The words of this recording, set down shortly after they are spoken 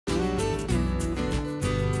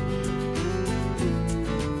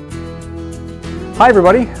Hi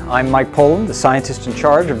everybody, I'm Mike Poland, the scientist in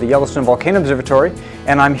charge of the Yellowstone Volcano Observatory,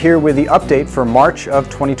 and I'm here with the update for March of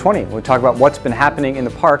 2020. We'll talk about what's been happening in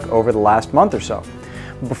the park over the last month or so.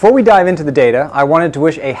 Before we dive into the data, I wanted to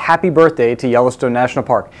wish a happy birthday to Yellowstone National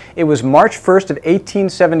Park. It was March 1st of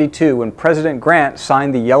 1872 when President Grant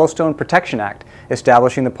signed the Yellowstone Protection Act,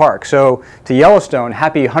 establishing the park. So to Yellowstone,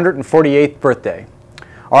 happy 148th birthday.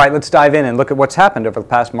 All right, let's dive in and look at what's happened over the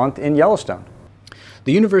past month in Yellowstone.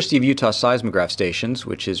 The University of Utah seismograph stations,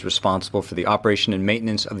 which is responsible for the operation and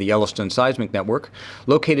maintenance of the Yellowstone seismic network,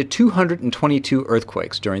 located 222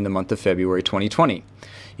 earthquakes during the month of February 2020.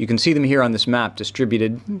 You can see them here on this map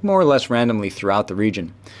distributed more or less randomly throughout the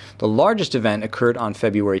region. The largest event occurred on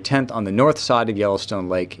February 10th on the north side of Yellowstone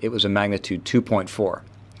Lake. It was a magnitude 2.4.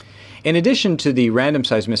 In addition to the random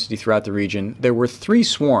seismicity throughout the region, there were 3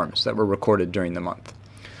 swarms that were recorded during the month.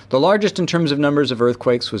 The largest in terms of numbers of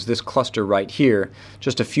earthquakes was this cluster right here,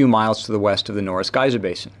 just a few miles to the west of the Norris Geyser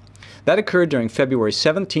Basin. That occurred during February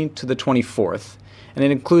 17th to the 24th, and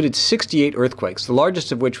it included 68 earthquakes, the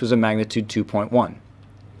largest of which was a magnitude 2.1.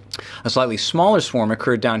 A slightly smaller swarm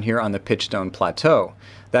occurred down here on the Pitchstone Plateau.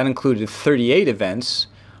 That included 38 events.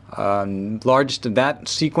 Largest of that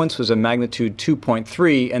sequence was a magnitude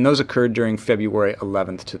 2.3, and those occurred during February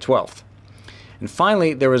 11th to 12th. And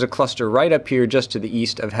finally, there was a cluster right up here just to the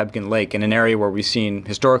east of Hebgen Lake, in an area where we've seen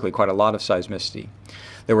historically quite a lot of seismicity.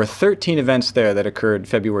 There were 13 events there that occurred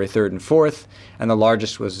February 3rd and 4th, and the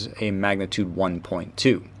largest was a magnitude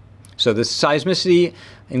 1.2. So this seismicity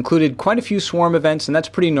included quite a few swarm events, and that's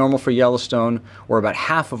pretty normal for Yellowstone, where about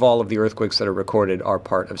half of all of the earthquakes that are recorded are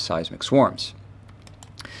part of seismic swarms.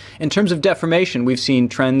 In terms of deformation, we've seen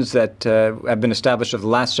trends that have been established over the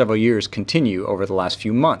last several years continue over the last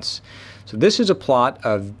few months. So this is a plot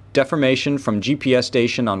of deformation from GPS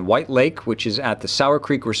station on White Lake, which is at the Sour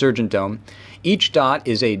Creek Resurgent Dome. Each dot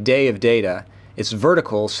is a day of data. It's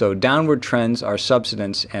vertical, so downward trends are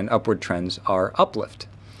subsidence and upward trends are uplift.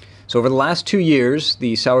 So over the last 2 years,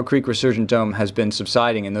 the Sour Creek Resurgent Dome has been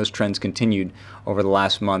subsiding, and those trends continued over the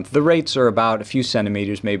last month. The rates are about a few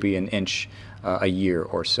centimeters, maybe an inch a year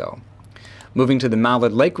or so. Moving to the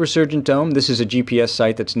Mallard Lake Resurgent Dome, this is a GPS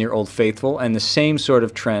site that's near Old Faithful, and the same sort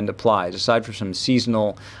of trend applies. Aside from some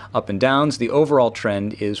seasonal up and downs, the overall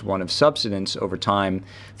trend is one of subsidence over time,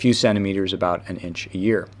 a few centimeters, about an inch a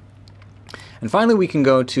year. And finally, we can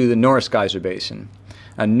go to the Norris Geyser Basin.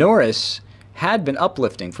 Norris had been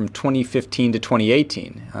uplifting from 2015 to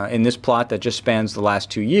 2018. In this plot that just spans the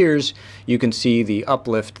last 2 years, you can see the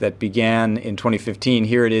uplift that began in 2015.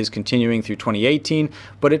 Here it is continuing through 2018,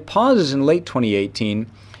 but it pauses in late 2018,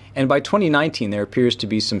 and by 2019 there appears to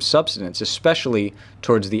be some subsidence, especially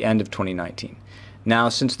towards the end of 2019. Now,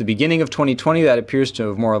 since the beginning of 2020, that appears to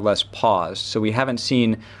have more or less paused, so we haven't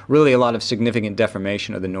seen really a lot of significant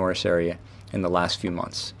deformation of the Norris area in the last few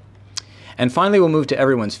months. And finally, we'll move to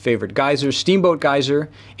everyone's favorite geyser, Steamboat Geyser.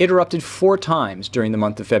 It erupted 4 times during the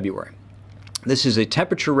month of February. This is a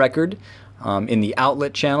temperature record in the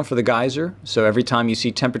outlet channel for the geyser. So every time you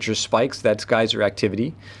see temperature spikes, that's geyser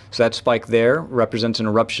activity. So that spike there represents an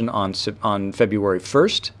eruption on February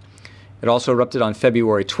 1st. It also erupted on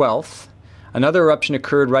February 12th. Another eruption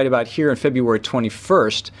occurred right about here on February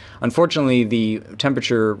 21st. Unfortunately, the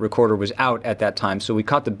temperature recorder was out at that time, so we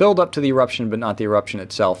caught the build-up to the eruption, but not the eruption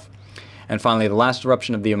itself. And finally, the last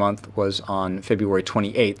eruption of the month was on February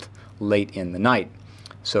 28th, late in the night.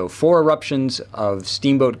 So 4 eruptions of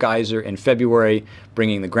Steamboat Geyser in February,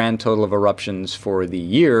 bringing the grand total of eruptions for the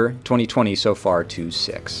year 2020 so far to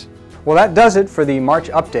 6. Well, that does it for the March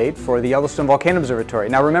update for the Yellowstone Volcano Observatory.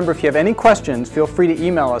 Now remember, if you have any questions, feel free to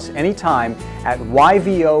email us anytime at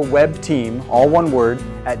yvowebteam, all one word,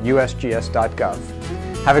 @usgs.gov.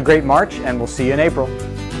 Have a great March, and we'll see you in April.